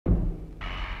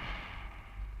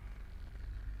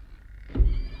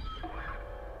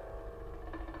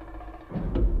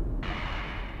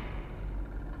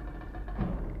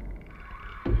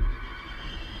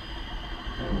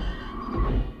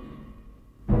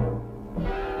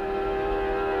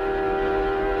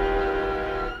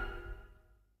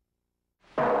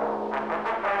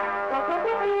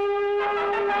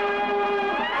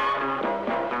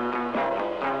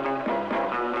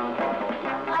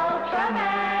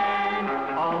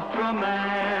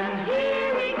Ultraman,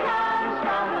 here he comes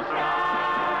from the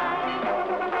sky.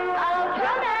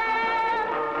 Ultraman,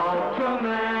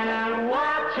 Ultraman,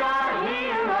 watch our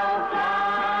hero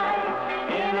fly.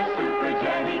 In a super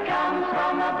jet he comes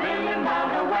from a billion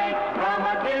miles away, from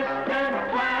a distant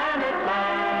planet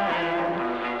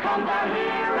land. Comes our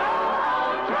hero,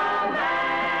 Ultraman.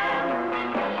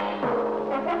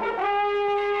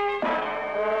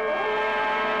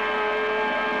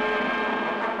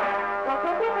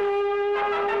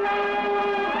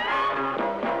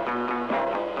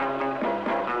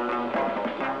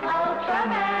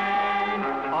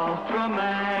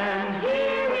 Ultraman,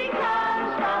 here he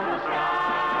comes from the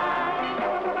sky.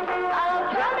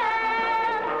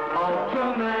 Ultraman,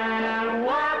 Ultraman,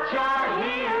 watch our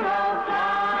hero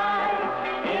fly.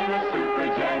 In a super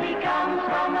jet he comes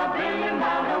from a billion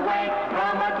miles away,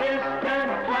 from a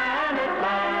distant planet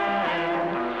land.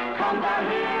 Comes our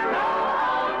hero,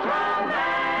 Ultraman.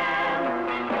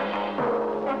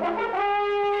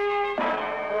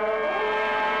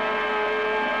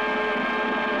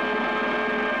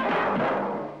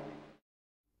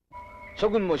諸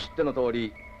君も知っての通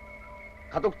り、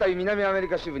家督隊南アメリ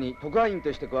カ支部に特派員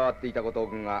として加わっていた後藤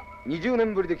君が20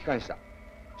年ぶりで帰還した。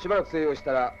しばらく静養し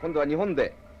たら今度は日本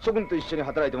で諸君と一緒に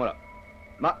働いてもらう。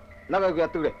ま、仲良くやっ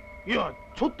てくれ。いや、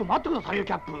ちょっと待ってくださいよ、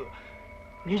キャップ。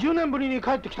20年ぶりに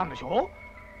帰ってきたんでしょ。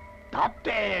だっ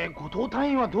て後藤隊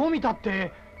員はどう見たっ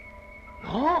て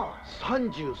なあ、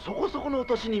30そこそこのお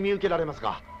年に見受けられます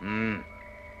が。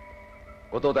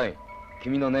後藤隊員、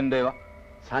君の年齢は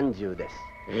？30です。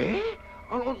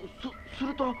す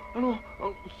ると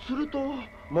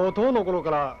もう当の頃か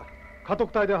ら家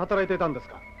督隊で働いていたんです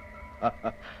か？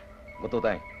後藤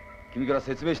隊員、君から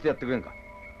説明してやってくれんか。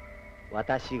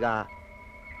私が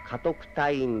家督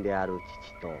隊員である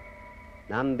父と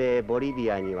南米ボリ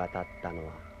ビアに渡ったの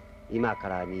は今か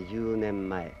ら20年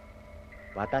前、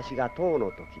私が10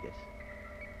の時で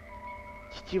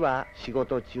す。父は仕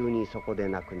事中にそこで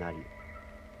亡くなり、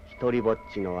一人ぼっ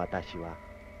ちの私は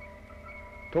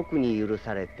特に許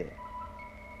されて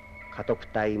家督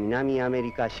隊南アメ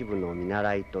リカ支部の見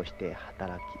習いとして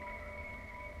働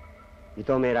き、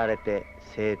認められて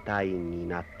正隊員に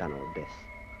なったのです。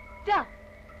じゃあ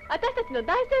私たちの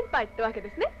大先輩ってわけで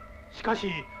すね。しか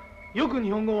しよく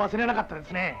日本語を忘れなかったで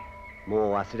すね。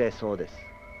もう忘れそうです。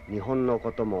日本の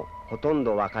こともほとん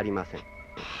どわかりません。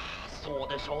そう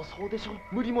でしょう、そうでしょう。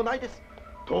無理もないです。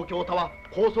東京タワ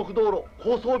ー、高速道路、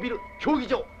高層ビル、競技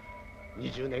場、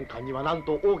20年間にはなん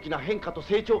と大きな変化と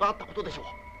成長があったことでしょ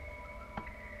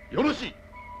う。よろしい。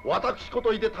私こ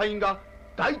と井出隊員が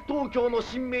大東京の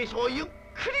新名所をゆっく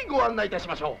りご案内いたし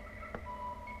ましょ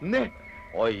う。ね。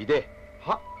おい井出。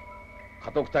は？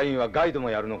家督隊員はガイドも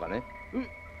やるのかね？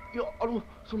いや、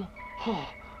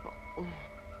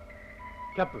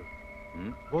キャップ、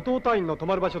後藤隊員の泊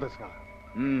まる場所ですが。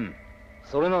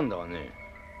それなんだわね。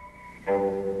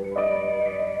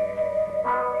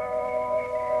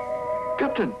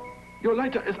Captain, your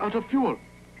lighter is out of fuel.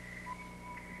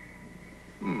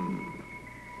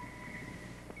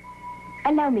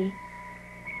 Allow me.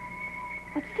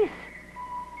 What's this?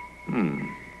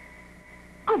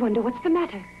 I wonder what's the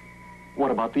matter.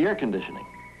 What about the air conditioning?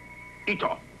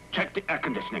 Ito, check the air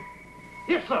conditioning.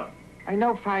 Yes, sir. I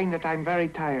now find that I'm very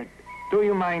tired. Do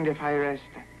you mind if I rest?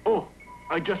 Oh,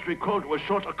 I just recalled to a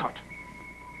shorter cut.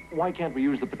 Why can't we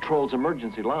use the patrol's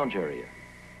emergency lounge area?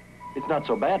 It's not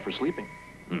so bad for sleeping.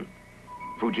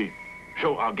 Fuji,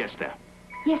 show our guest there.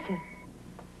 Yes, sir.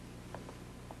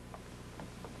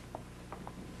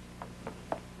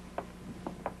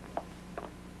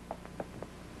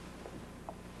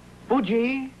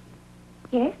 Fuji?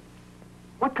 Yes?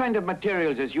 What kind of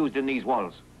materials is used in these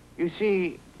walls? You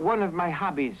see, one of my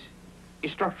hobbies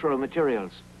is structural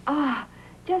materials. Ah,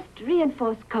 just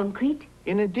reinforced concrete.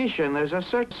 In addition, there's a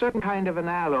certain kind of an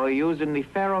alloy used in the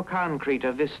ferroconcrete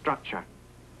of this structure.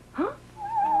 Huh?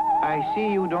 I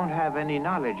see you don't have any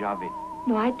knowledge of it.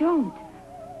 No, I don't.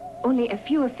 Only a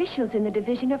few officials in the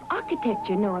Division of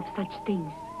Architecture know of such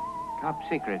things. Top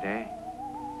secret, eh?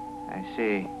 I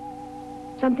see.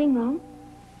 Something wrong?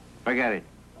 Forget it.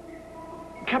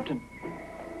 Captain,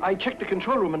 I checked the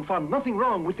control room and found nothing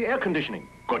wrong with the air conditioning.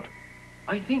 Good.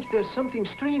 I think there's something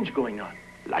strange going on.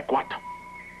 Like what?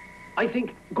 I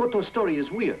think Goto's story is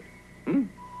weird.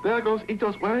 There goes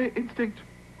Ito's very instinct.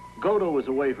 Goto was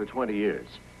away for 20 years,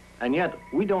 and yet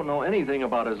we don't know anything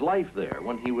about his life there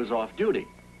when he was off duty.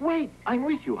 Wait, I'm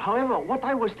with you. However, what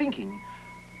I was thinking,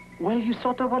 well, you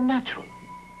sort of unnatural.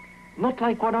 Not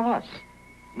like one of us.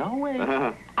 No way.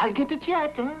 I'll get it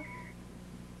yet, huh?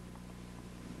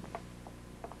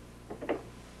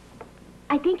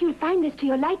 I think you'll find this to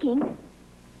your liking.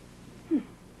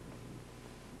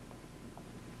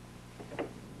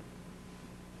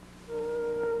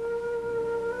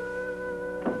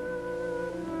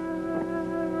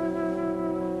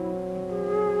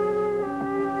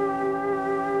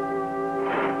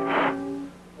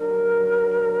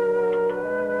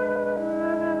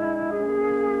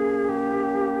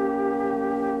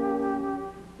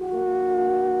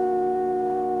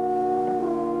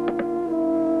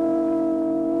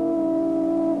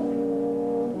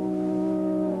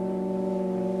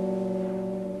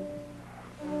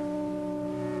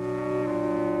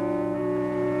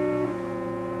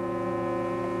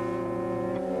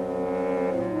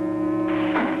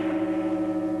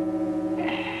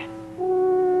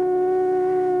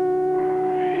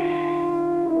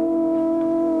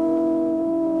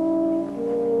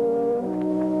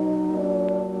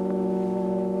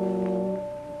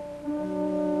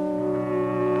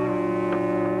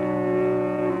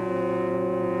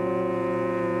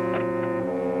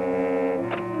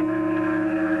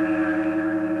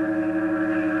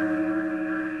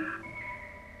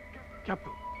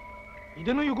 井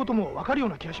出の言うことも分かるよう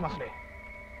な気がしますね。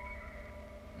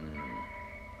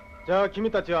じゃあ君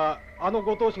たちはあの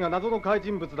後藤氏が謎の怪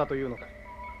人物だというのかい？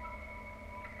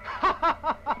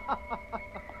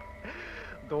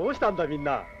どうしたんだみん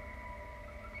な。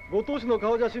後藤氏の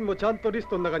顔写真もちゃんとリス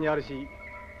トの中にあるし、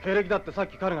経歴だってさっ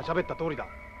き彼が喋った通りだ。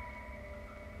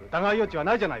疑い余地は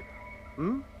ないじゃないか。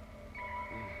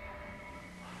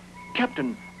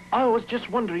Captain, I was just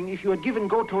wondering if you had given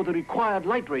Goto the required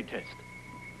light ray test.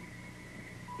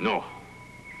 No.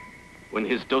 When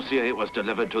his dossier was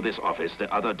delivered to this office the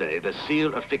other day, the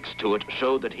seal affixed to it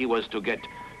showed that he was to get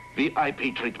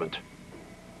VIP treatment.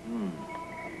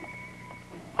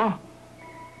 Oh,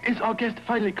 is our guest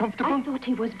finally comfortable? I thought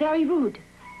he was very rude.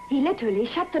 He literally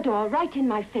shut the door right in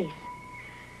my face.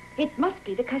 It must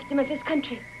be the custom of his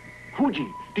country. Fuji,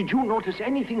 did you notice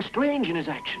anything strange in his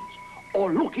actions?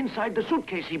 Or look inside the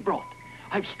suitcase he brought?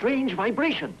 I've strange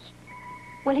vibrations.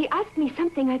 Well, he asked me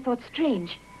something I thought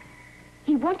strange.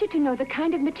 He wanted to know the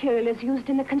kind of material is used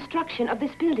in the construction of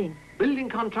this building. Building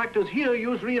contractors here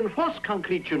use reinforced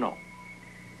concrete, you know.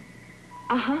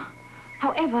 Uh-huh.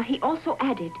 However, he also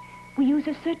added, we use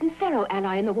a certain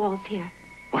ferroalloy in the walls here.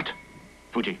 What?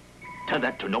 Fuji, tell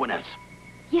that to no one else.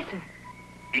 Yes, sir.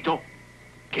 Ito,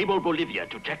 cable Bolivia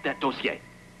to check that dossier.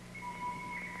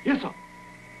 Yes, sir.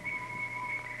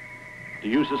 Do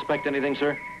you suspect anything,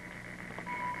 sir?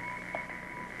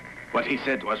 What he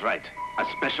said was right. A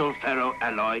special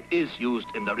ferroalloy is used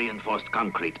in the reinforced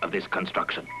concrete of this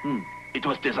construction. It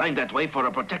was designed that way for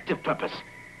a protective purpose,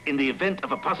 in the event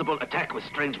of a possible attack with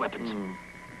strange weapons.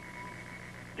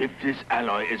 If this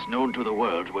alloy is known to the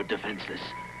world, we're defenseless.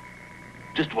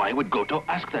 Just why would Goto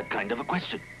ask that kind of a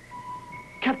question?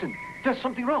 Captain, there's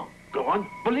something wrong. Go on.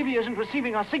 Bolivia isn't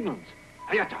receiving our signals.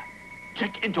 Hayata,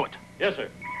 check into it. Yes, sir.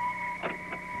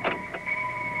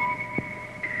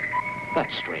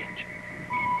 That's strange.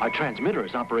 Our transmitter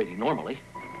is operating normally.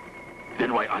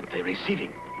 Then why aren't they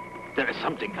receiving? There is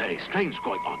something very strange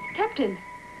going on. Captain,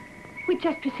 we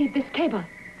just received this cable.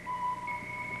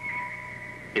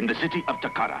 In the city of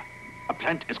Takara, a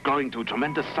plant is growing to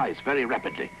tremendous size very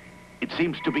rapidly. It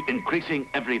seems to be increasing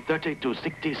every 30 to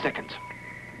 60 seconds.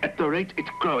 At the rate it's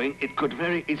growing, it could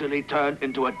very easily turn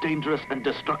into a dangerous and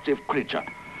destructive creature.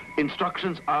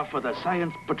 Instructions are for the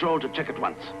science patrol to check at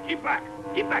once. Keep back!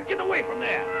 Get back! Get away from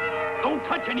there! Don't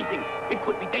touch anything! It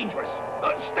could be dangerous!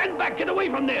 Stand back! Get away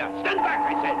from there! Stand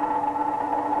back, I said!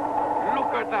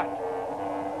 Look at that!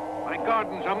 My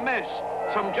garden's a mess.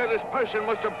 Some jealous person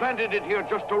must have planted it here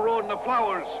just to ruin the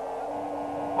flowers.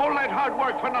 All that hard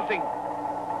work for nothing.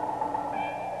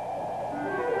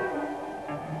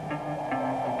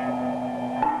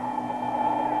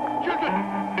 Children!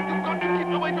 You've got to keep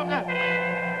away from there!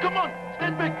 Come on!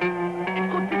 Stand back!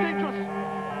 It could be dangerous!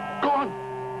 Go on!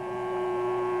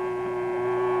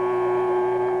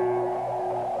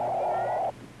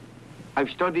 I've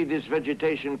studied this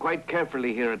vegetation quite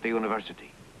carefully here at the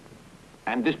university.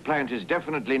 And this plant is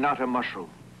definitely not a mushroom.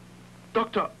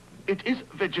 Doctor, it is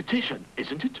vegetation,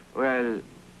 isn't it? Well,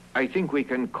 I think we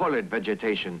can call it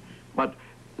vegetation, but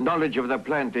knowledge of the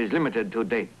plant is limited to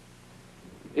date.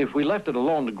 If we left it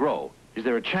alone to grow, is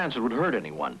there a chance it would hurt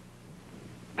anyone?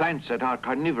 Plants that are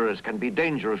carnivorous can be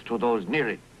dangerous to those near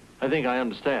it. I think I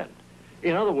understand.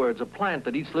 In other words, a plant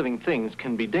that eats living things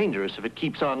can be dangerous if it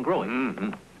keeps on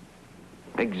growing.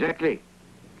 Exactly.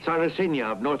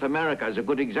 Sarracenia of North America is a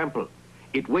good example.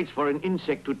 It waits for an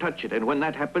insect to touch it, and when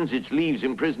that happens, its leaves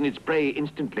imprison its prey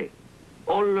instantly.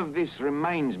 All of this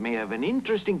reminds me of an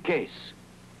interesting case.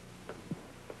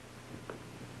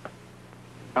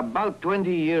 About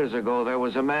 20 years ago, there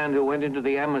was a man who went into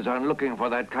the Amazon looking for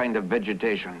that kind of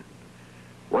vegetation.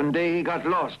 One day he got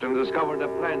lost and discovered a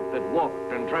plant that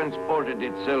walked and transported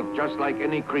itself just like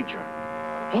any creature.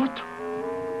 What?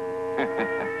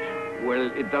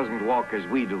 Well, it doesn't walk as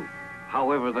we do.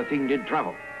 However, the thing did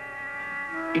travel.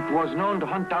 It was known to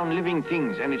hunt down living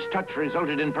things, and its touch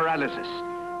resulted in paralysis.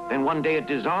 Then one day it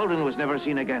dissolved and was never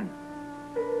seen again.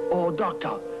 Oh,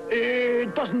 Doctor,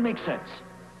 it doesn't make sense.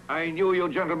 I knew you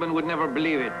gentlemen would never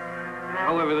believe it.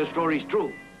 However, the story's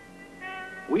true.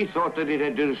 We thought that it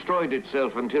had destroyed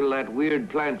itself until that weird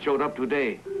plant showed up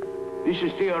today. This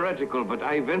is theoretical, but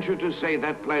I venture to say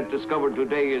that plant discovered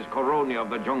today is Coronia of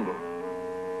the jungle.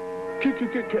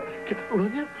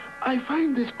 Ronia, I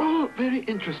find this all very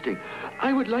interesting.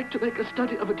 I would like to make a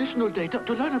study of additional data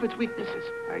to learn of its weaknesses.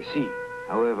 I see.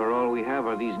 However, all we have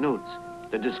are these notes.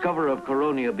 The discoverer of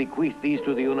Coronia bequeathed these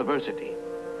to the university.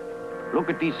 Look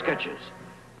at these sketches.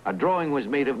 A drawing was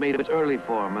made of its early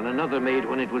form, and another made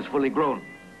when it was fully grown.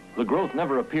 The growth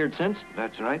never appeared since?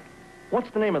 That's right.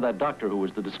 What's the name of that doctor who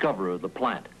was the discoverer of the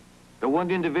plant? The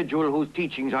one individual whose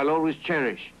teachings I'll always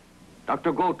cherish.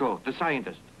 Dr. Goto, the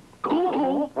scientist.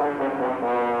 Goto?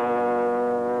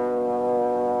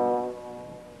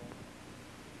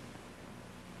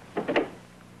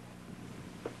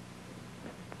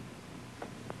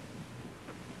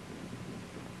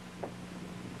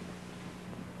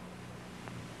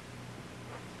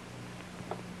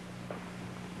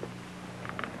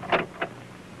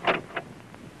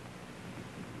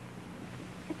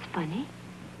 Funny.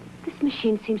 This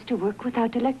machine seems to work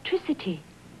without electricity.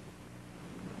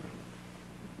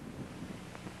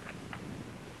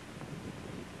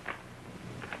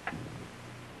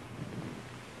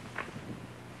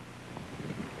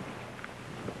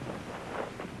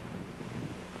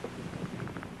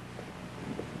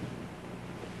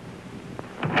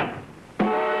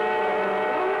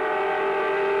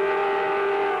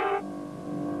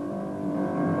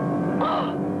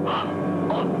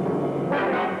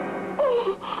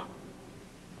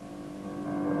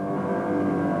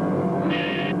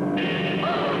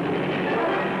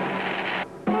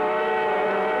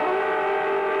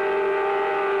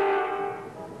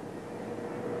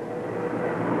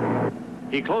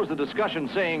 He closed the discussion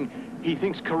saying he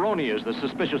thinks Coronia is the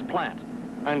suspicious plant.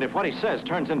 And if what he says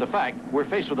turns into fact, we're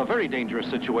faced with a very dangerous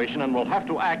situation and we'll have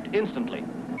to act instantly.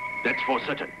 That's for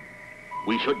certain.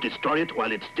 We should destroy it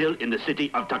while it's still in the city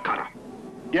of Takara.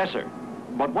 Yes, sir.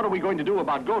 But what are we going to do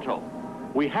about Goto?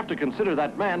 We have to consider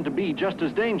that man to be just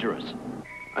as dangerous.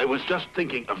 I was just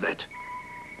thinking of that.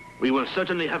 We will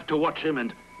certainly have to watch him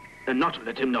and not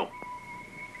let him know.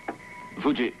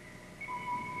 Fuji.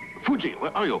 Fuji,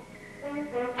 where are you?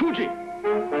 Fuji!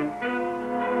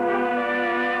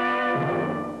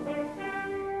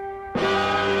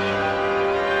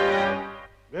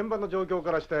 現場の状況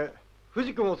からして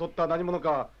藤君を襲った何者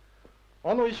かあ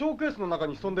の衣装ケースの中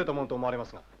に潜んでいたものと思われま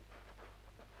すが。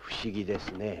不思議で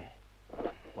すね。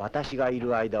私がい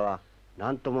る間は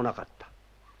何ともなかった。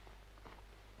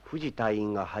藤隊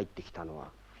員が入ってきたのは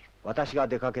私が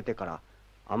出かけてから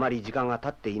あまり時間が経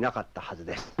っていなかったはず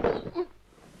です。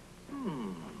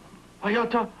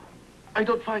Ayata, I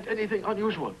don't find anything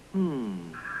unusual.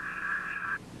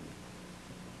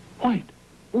 Wait.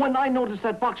 When I noticed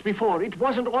that box before, it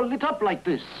wasn't all lit up like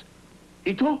this.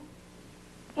 Ito?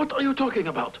 What are you talking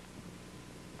about?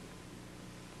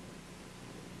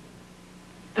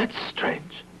 That's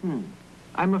strange.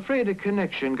 I'm afraid a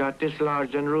connection got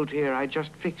dislodged en route here. I just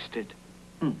fixed it.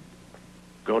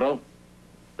 Goto,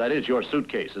 that is your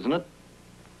suitcase, isn't it?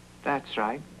 That's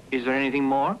right. Is there anything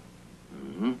more?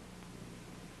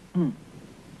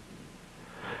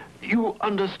 You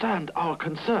understand our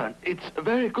concern. It's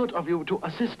very good of you to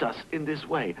assist us in this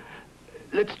way.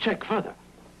 Let's check further.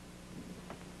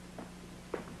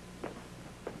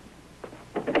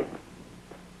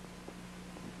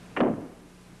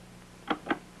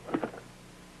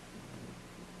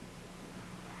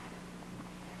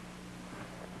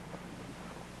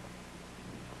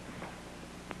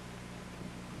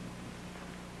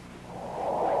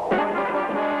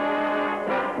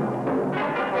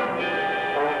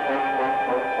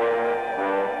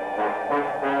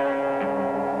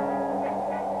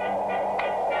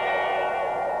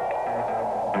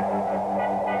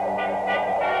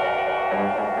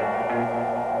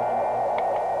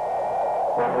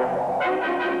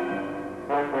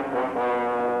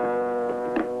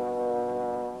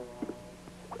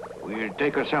 We'll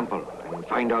take a sample and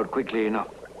find out quickly enough.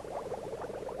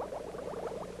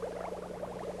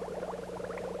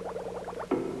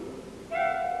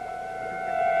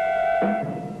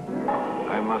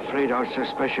 I'm afraid our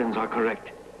suspicions are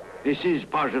correct. This is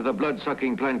part of the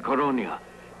blood-sucking plant Coronia.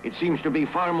 It seems to be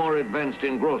far more advanced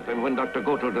in growth than when Dr.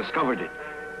 Goto discovered it.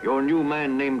 Your new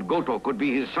man named Goto could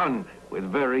be his son with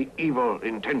very evil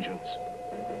intentions.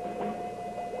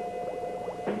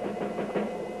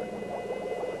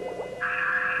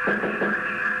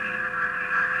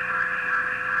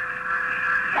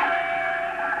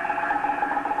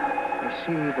 I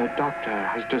see the doctor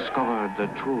has discovered the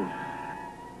truth.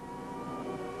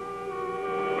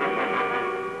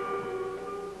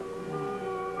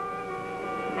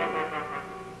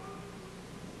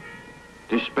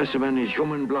 This specimen is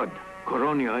human blood.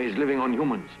 Coronia is living on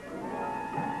humans.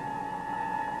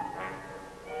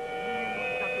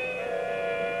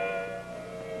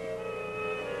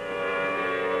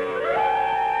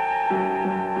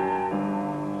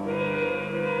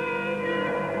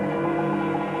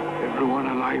 Everyone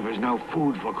alive is now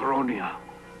food for Coronia.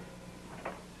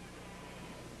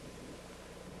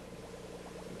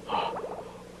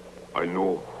 I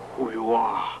know who you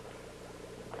are.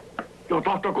 You're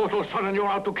Dr. Goto's son and you're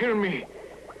out to kill me.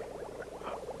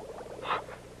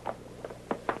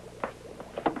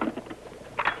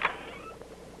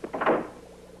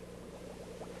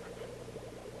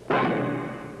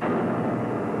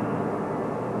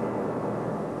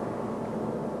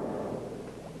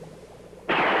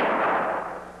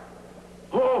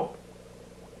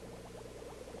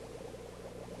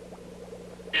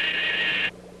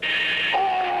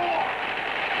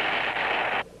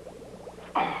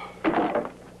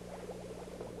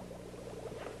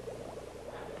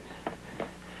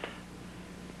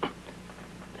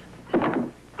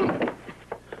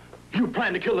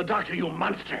 plan to kill the doctor, you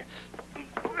monster?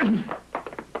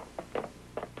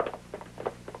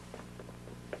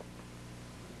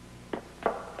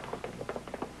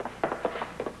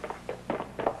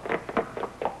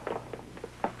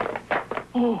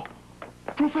 Oh,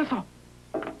 Professor!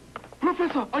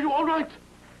 Professor, are you all right?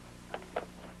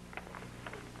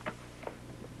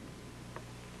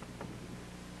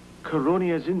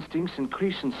 Coronia's instincts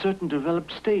increase in certain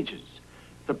developed stages.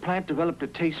 The plant developed a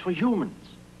taste for humans.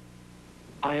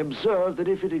 I observe that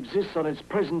if it exists on its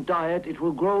present diet, it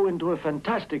will grow into a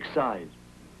fantastic size.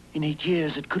 In 8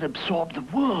 years, it could absorb the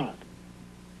world.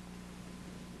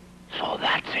 So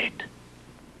that's it.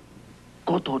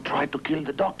 Goto tried to kill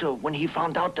the doctor when he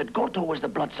found out that Goto was the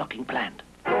blood-sucking plant.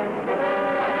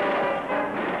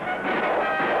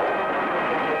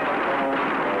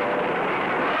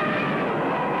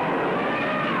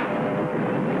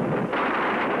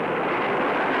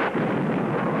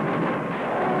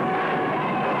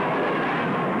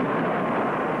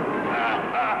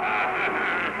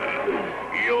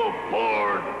 You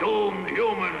poor, doomed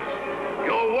humans.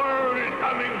 Your world is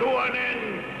coming to an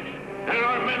end. There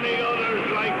are many others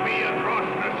like me across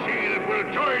the sea that will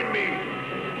join me.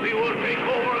 We will take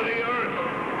over the earth,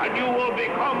 and you will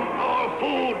become our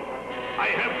food. I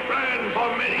have planned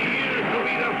for many years to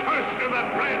be the first of the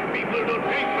plant people to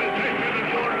take possession of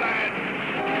your land.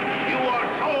 You are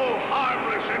so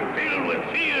harmless and filled with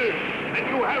fear that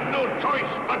you have no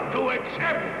choice but to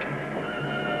accept.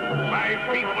 My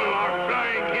people are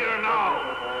flying here now.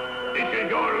 This is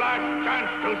your last chance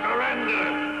to surrender.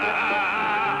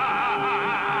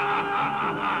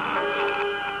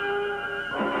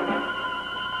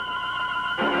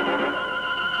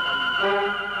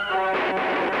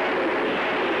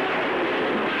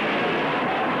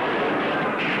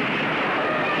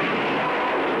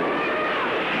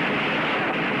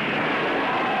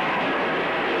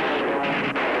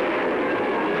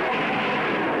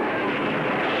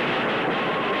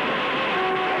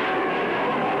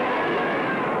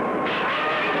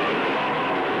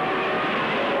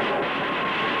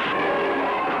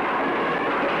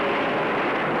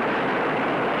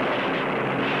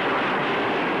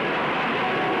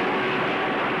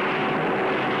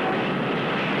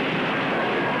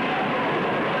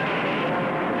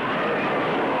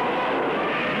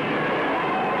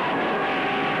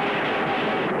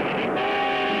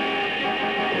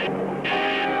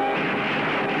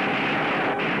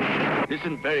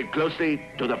 Listen very closely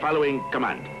to the following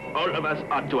command. All of us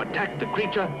are to attack the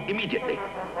creature immediately.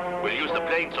 We'll use the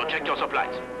plane, so check your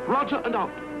supplies. Roger and out.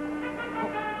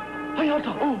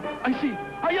 Hayata! Oh, I see.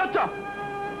 Hayata!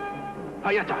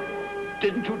 Hayata,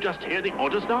 didn't you just hear the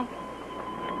orders now?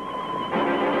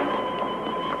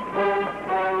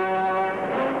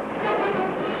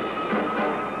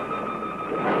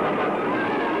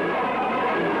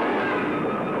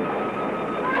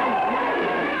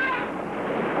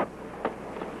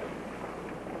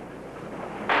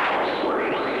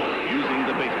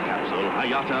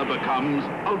 Hayata becomes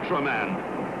Ultraman.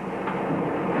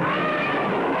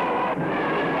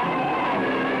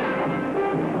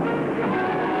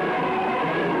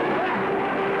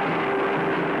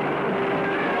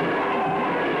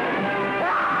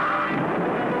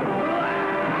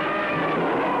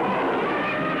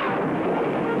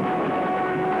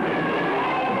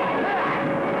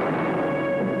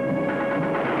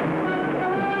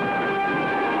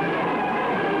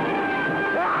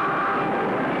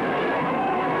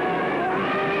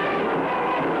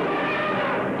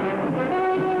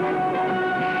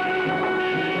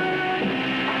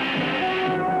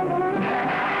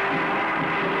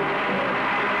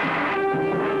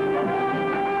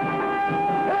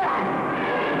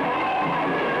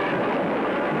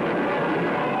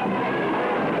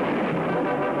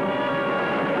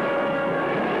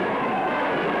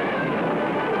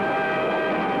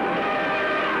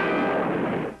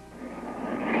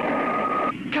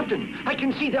 Captain, I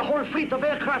can see their whole fleet of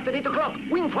aircraft at 8 o'clock.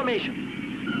 Wing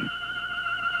formation.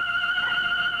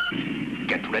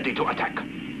 Get ready to attack.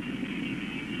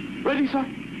 Ready, sir?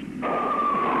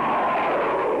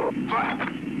 Fire!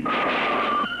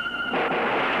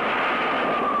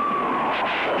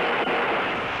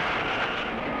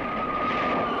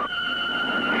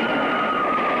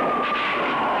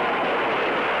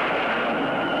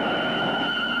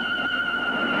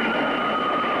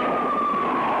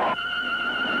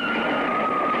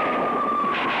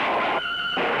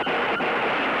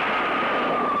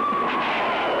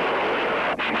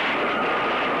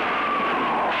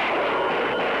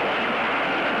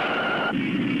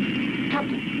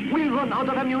 We'll run out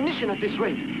of ammunition at this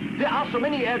rate. There are so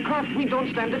many aircraft, we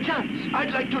don't stand a chance.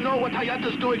 I'd like to know what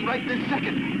Hayata's doing right this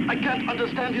second. I can't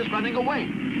understand his running away.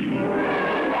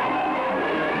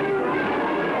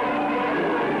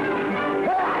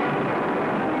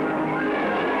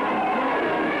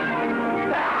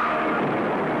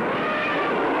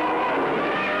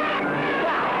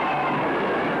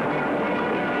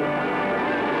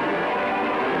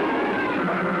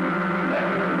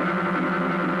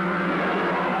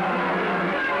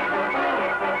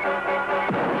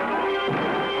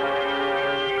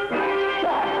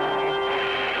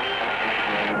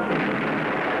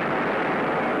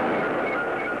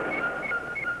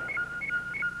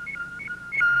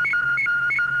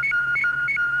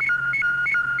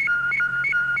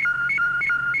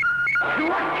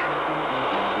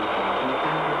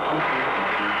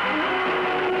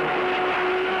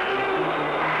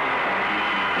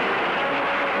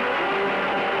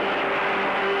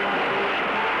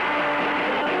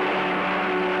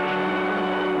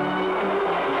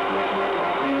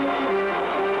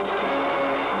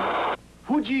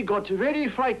 Fuji got very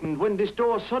frightened when this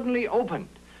door suddenly opened.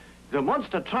 The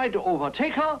monster tried to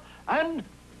overtake her and...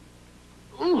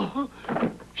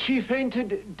 she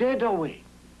fainted dead away.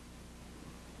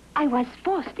 I was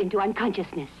forced into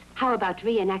unconsciousness. How about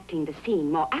reenacting the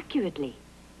scene more accurately?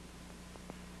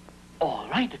 All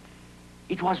right.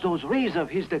 It was those rays of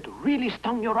his that really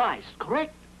stung your eyes,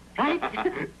 correct? Right?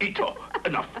 Ito,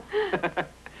 enough.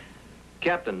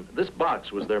 Captain, this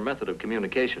box was their method of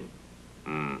communication.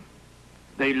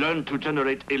 They learned to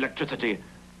generate electricity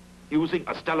using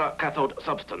a stellar cathode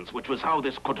substance, which was how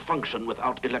this could function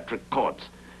without electric cords.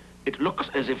 It looks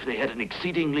as if they had an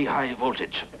exceedingly high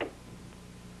voltage.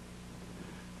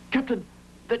 Captain,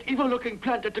 that evil-looking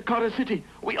plant at Takara City,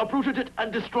 we uprooted it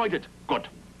and destroyed it. Good.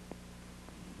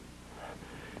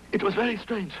 It was very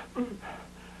strange.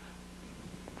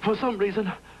 For some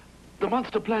reason, the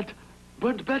monster plant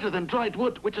burned better than dried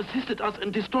wood, which assisted us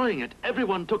in destroying it.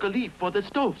 Everyone took a leaf for their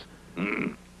stoves.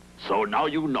 So now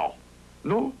you know.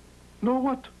 No? No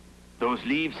what? Those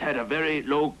leaves had a very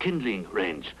low kindling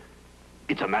range.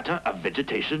 It's a matter of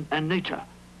vegetation and nature.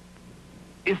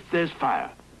 If there's fire,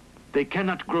 they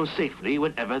cannot grow safely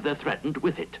whenever they're threatened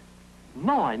with it.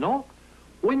 No, I know.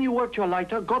 When you worked your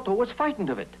lighter, Goto was frightened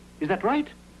of it. Is that right?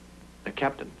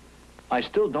 Captain, I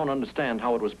still don't understand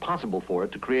how it was possible for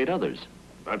it to create others.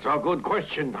 That's a good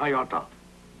question, Hayata.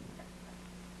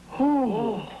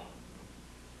 Oh.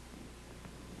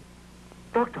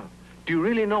 Doctor, do you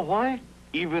really know why?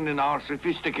 Even in our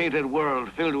sophisticated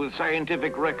world filled with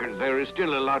scientific records, there is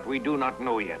still a lot we do not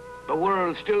know yet. The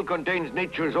world still contains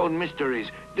nature's own mysteries.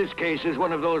 This case is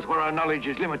one of those where our knowledge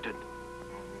is limited.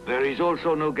 There is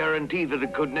also no guarantee that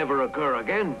it could never occur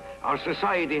again. Our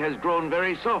society has grown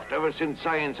very soft ever since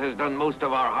science has done most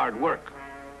of our hard work.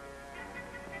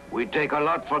 We take a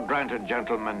lot for granted,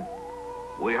 gentlemen.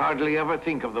 We hardly ever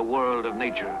think of the world of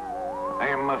nature. I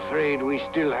am afraid we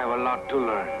still have a lot to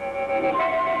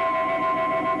learn.